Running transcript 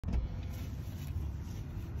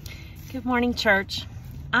Good morning, church.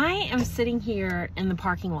 I am sitting here in the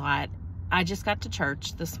parking lot. I just got to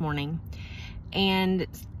church this morning, and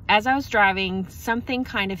as I was driving, something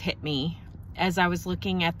kind of hit me as I was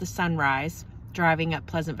looking at the sunrise driving up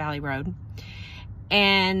Pleasant Valley Road.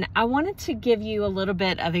 And I wanted to give you a little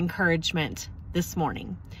bit of encouragement this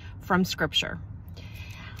morning from Scripture.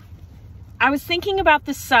 I was thinking about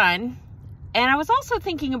the sun, and I was also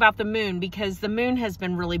thinking about the moon, because the moon has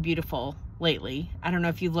been really beautiful lately. I don't know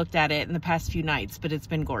if you looked at it in the past few nights, but it's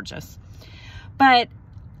been gorgeous. But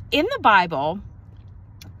in the Bible,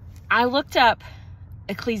 I looked up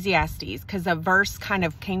Ecclesiastes because a verse kind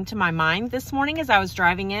of came to my mind this morning as I was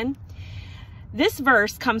driving in. This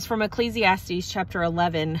verse comes from Ecclesiastes chapter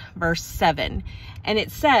 11, verse 7. And it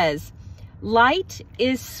says, "Light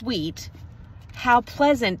is sweet, how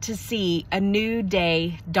pleasant to see a new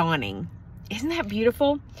day dawning." Isn't that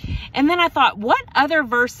beautiful? And then I thought, what other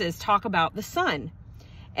verses talk about the sun?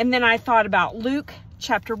 And then I thought about Luke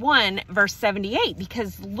chapter 1, verse 78,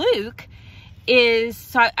 because Luke is,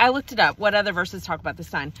 so I looked it up, what other verses talk about the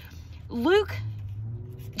sun. Luke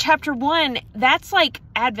chapter 1, that's like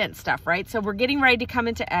Advent stuff, right? So we're getting ready to come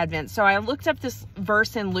into Advent. So I looked up this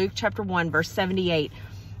verse in Luke chapter 1, verse 78.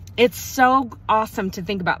 It's so awesome to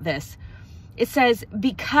think about this. It says,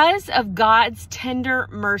 "Because of God's tender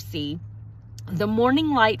mercy, the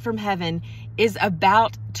morning light from heaven is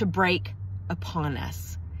about to break upon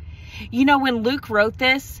us." You know, when Luke wrote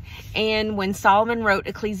this and when Solomon wrote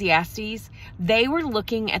Ecclesiastes, they were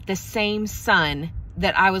looking at the same sun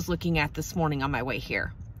that I was looking at this morning on my way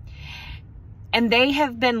here. And they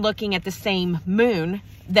have been looking at the same moon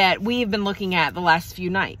that we have been looking at the last few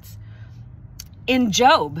nights. In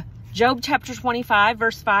Job chapter 25,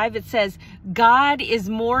 verse 5, it says, "God is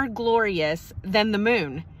more glorious than the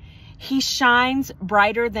moon. He shines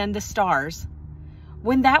brighter than the stars."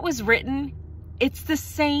 When that was written, it's the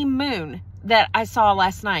same moon that I saw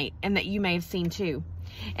last night and that you may have seen too.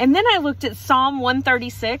 And then I looked at Psalm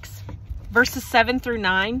 136, verses 7 through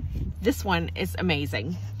 9. This one is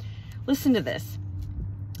amazing. Listen to this.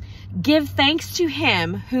 "Give thanks to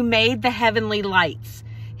him who made the heavenly lights.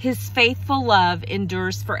 His faithful love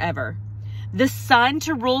endures forever. The sun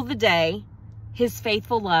to rule the day. His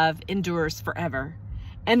faithful love endures forever.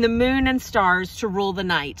 And the moon and stars to rule the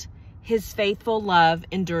night. His faithful love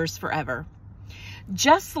endures forever."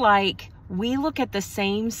 Just like we look at the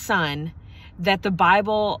same sun that the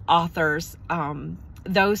Bible authors,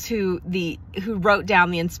 those who wrote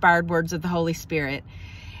down the inspired words of the Holy Spirit,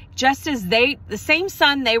 just as the same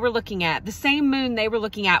sun they were looking at, the same moon they were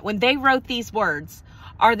looking at when they wrote these words,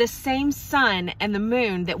 are the same sun and the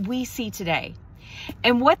moon that we see today.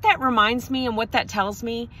 And what that reminds me and what that tells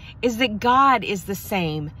me is that God is the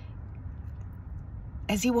same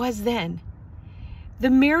as he was then.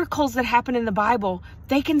 The miracles that happen in the Bible,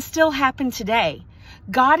 they can still happen today.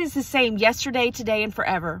 God is the same yesterday, today, and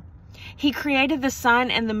forever. He created the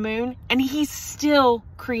sun and the moon, and he's still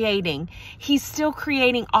creating. He's still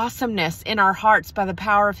creating awesomeness in our hearts by the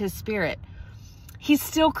power of his Spirit. He's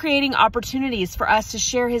still creating opportunities for us to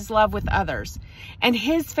share his love with others. And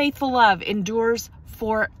his faithful love endures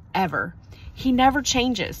forever. He never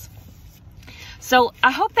changes. So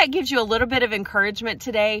I hope that gives you a little bit of encouragement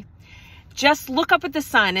today. Just look up at the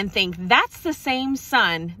sun and think, that's the same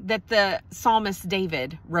sun that the psalmist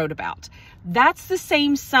David wrote about. That's the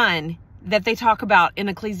same sun that they talk about in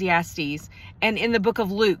Ecclesiastes and in the book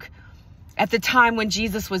of Luke at the time when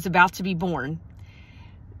Jesus was about to be born.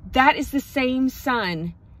 That is the same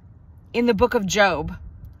sun in the book of Job.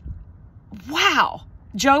 Wow.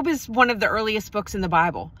 Job is one of the earliest books in the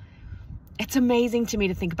Bible. It's amazing to me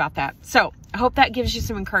to think about that. So I hope that gives you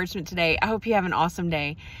some encouragement today. I hope you have an awesome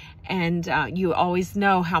day. And you always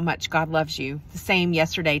know how much God loves you. The same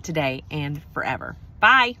yesterday, today, and forever.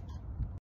 Bye.